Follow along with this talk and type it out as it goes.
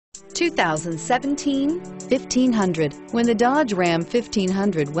2017 1500. When the Dodge Ram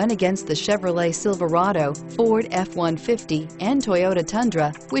 1500 went against the Chevrolet Silverado, Ford F-150, and Toyota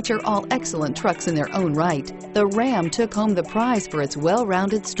Tundra, which are all excellent trucks in their own right, the Ram took home the prize for its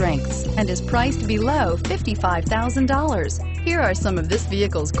well-rounded strengths and is priced below $55,000. Here are some of this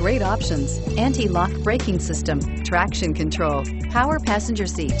vehicle's great options: anti-lock braking system, traction control, power passenger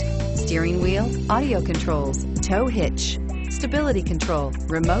seat, steering wheel audio controls, tow hitch, stability control,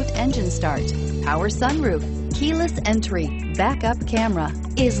 remote engine start, power sunroof, keyless entry, backup camera.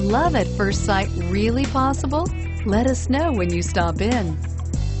 Is love at first sight really possible? Let us know when you stop in.